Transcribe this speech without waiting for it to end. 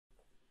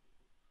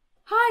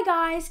Hi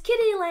guys,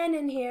 Kitty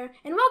Landon here,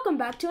 and welcome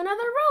back to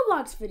another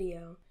Roblox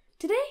video.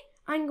 Today,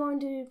 I'm going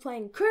to be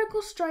playing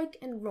Critical Strike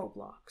in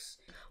Roblox.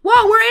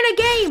 Whoa, we're in a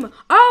game!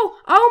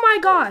 Oh my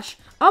gosh!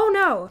 Oh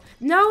no,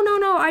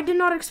 I did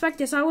not expect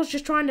this. I was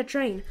just trying to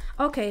train.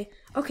 Okay,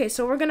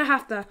 so we're gonna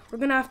have to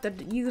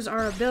use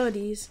our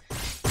abilities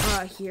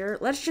here.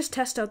 Let's just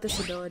test out this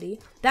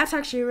ability. That's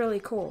actually really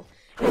cool.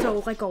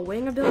 It's like a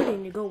wing ability,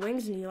 and you go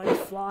wings and you like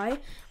fly.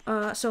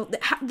 So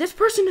this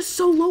person is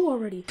so low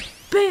already.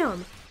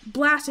 Bam!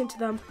 Blast into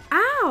them.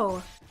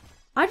 Ow!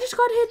 I just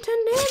got hit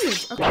 10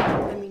 damage. Okay,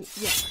 I mean,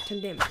 yeah,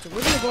 10 damage. So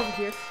we're gonna go over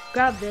here,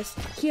 grab this,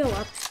 heal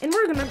up, and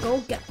we're gonna go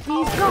get these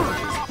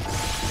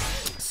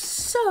guys.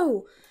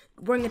 So,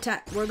 wing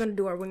attack. We're gonna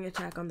do our wing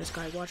attack on this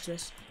guy. Watch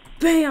this.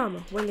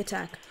 Bam! Wing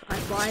attack. I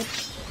fly.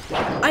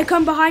 I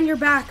come behind your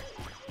back.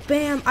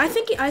 Bam! I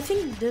think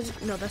there's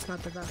no. That's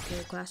not the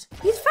Valkyrie class.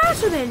 He's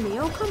faster than me.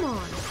 Oh, come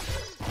on!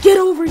 Get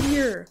over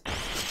here.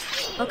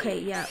 Okay,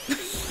 yeah.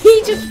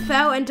 He just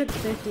fell and took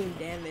 15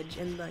 damage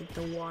in like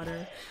the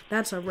water.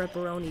 That's a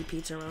ripperoni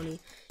pizzaroni.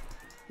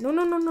 No,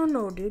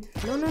 dude.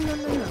 No.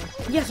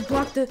 Yes, I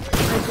blocked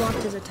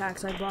his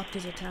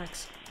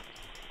attacks.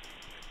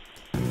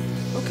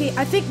 Okay,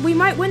 I think we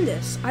might win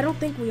this. I don't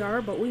think we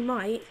are, but we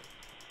might.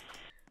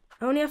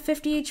 I only have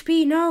 50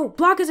 HP. No,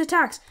 block his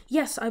attacks.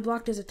 Yes, I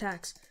blocked his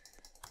attacks.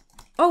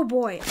 Oh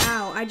boy,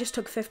 ow, I just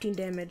took 15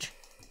 damage.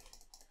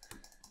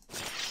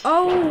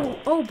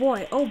 Oh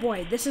boy,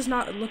 this is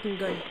not looking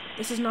good.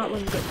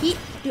 Dude,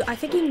 I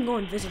think he can go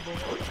invisible.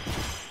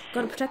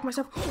 Gotta protect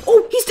myself.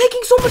 Oh, he's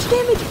taking so much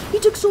damage. He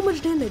took so much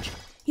damage.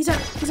 He's lower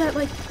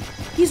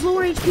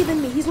HP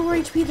than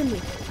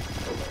me.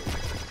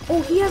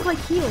 Oh, he has like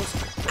heals.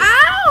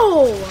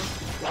 Ow!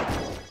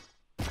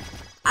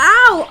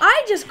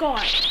 I just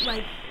got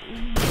like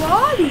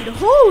bodied.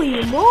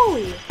 Holy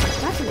moly.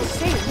 That's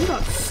insane. We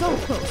got so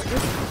close.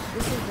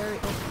 This is very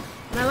open.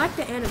 And I like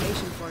the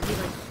animation for it. He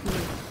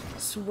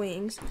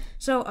swings.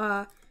 So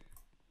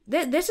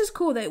this is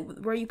cool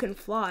where you can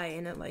fly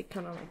and it like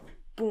kind of like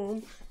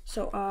boom.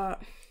 So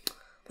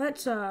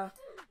let's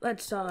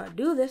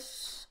do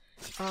this.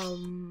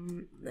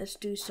 Let's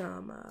do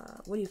some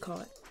what do you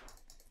call it?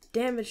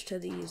 Damage to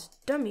these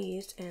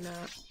dummies. And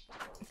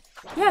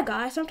yeah,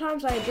 guys,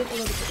 sometimes I drink a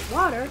little bit of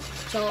water.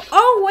 So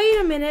oh, wait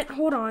a minute,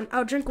 hold on,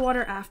 I'll drink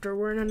water after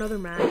we're in another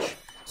match.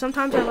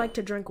 Sometimes I like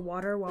to drink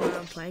water while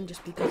I'm playing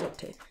just because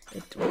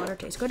water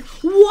tastes good.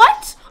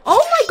 What?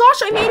 Oh my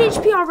gosh, I made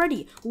HP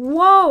already.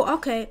 Whoa,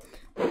 okay.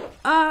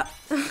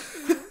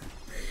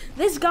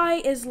 This guy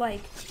is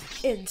like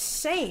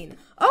insane.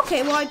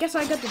 Okay, well I guess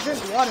I get to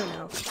drink water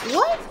now.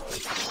 What?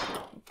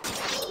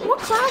 What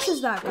class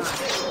is that guy?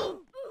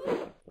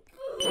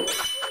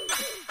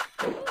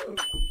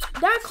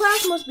 That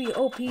class must be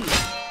OP.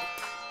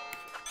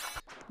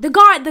 The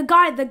guy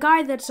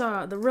that's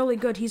the really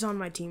good, he's on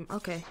my team.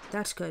 Okay,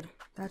 that's good.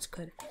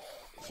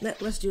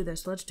 Let's do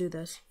this.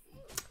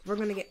 We're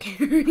gonna get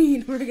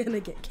carried.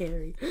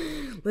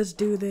 Let's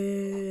do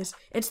this.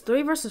 It's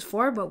 3 versus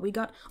 4, but we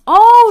got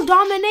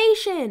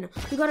domination.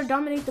 We gotta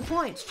dominate the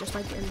points, just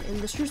like in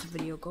the Struce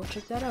video. Go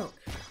check that out.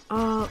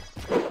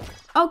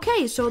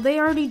 Okay, so they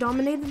already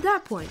dominated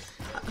that point.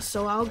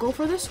 So I'll go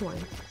for this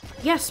one.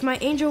 Yes, my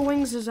angel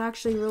wings is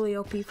actually really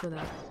OP for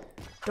that.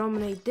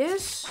 Dominate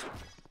this.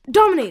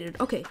 Dominated.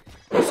 Okay.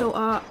 So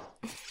come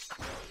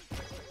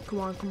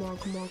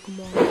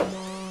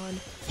on.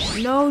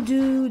 No,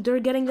 dude, they're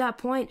getting that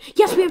point.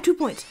 Yes, we have 2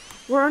 points.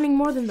 We're earning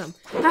more than them.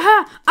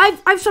 Haha!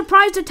 I've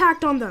surprise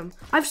attacked on them.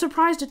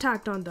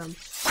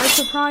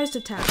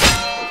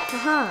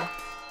 Haha!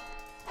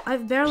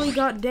 I've barely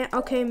got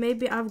okay,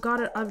 maybe I've got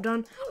it. I've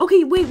done.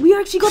 Okay, wait, we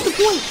actually got the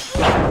point.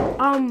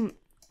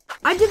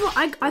 I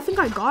think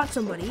I got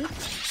somebody.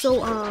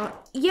 So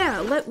yeah,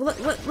 let's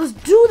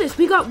do this.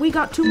 We got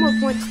 2 more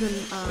points than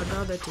the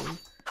other team.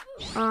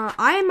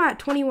 I am at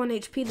 21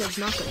 HP. That's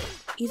not good.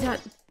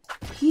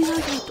 He has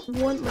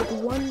like one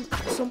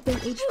something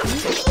HP.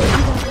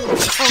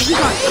 He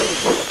got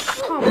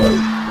it. Come on.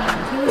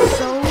 He was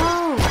so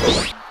low.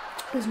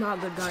 This is not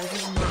good, guys.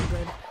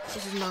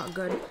 This is not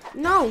good.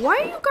 No, why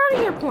are you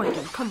guarding your point?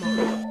 Dude? Come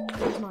on.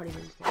 It's not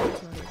even fair.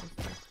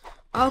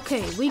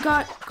 Okay,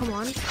 come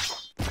on.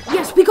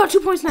 Yes, we got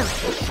 2 points now.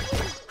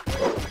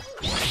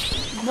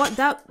 What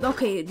that?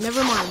 Okay,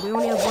 never mind. We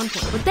only have 1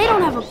 point, but they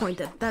don't have a point.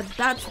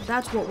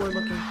 That's what we're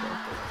looking for.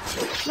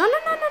 No,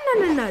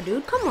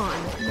 dude. Come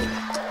on,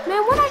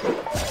 man.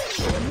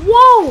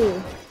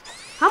 Whoa!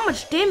 How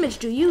much damage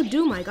do you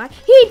do, my guy?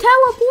 He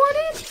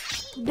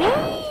teleported.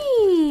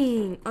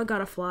 Dang! I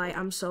gotta fly.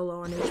 I'm so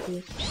low on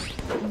HP.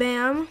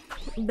 Bam.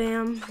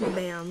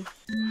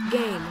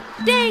 Game.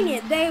 Dang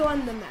it! They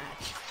won the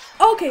match.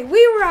 Okay,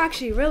 we were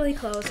actually really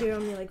close. We were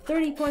only like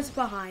 30 points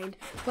behind.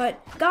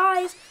 But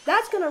guys,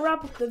 that's gonna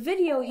wrap up the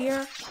video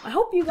here. I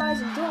hope you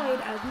guys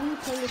enjoyed as me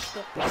playing with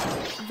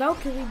the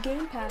Valkyrie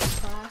Game Pass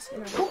class.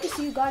 And I hope to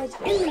see you guys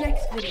in the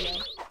next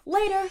video.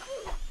 Later!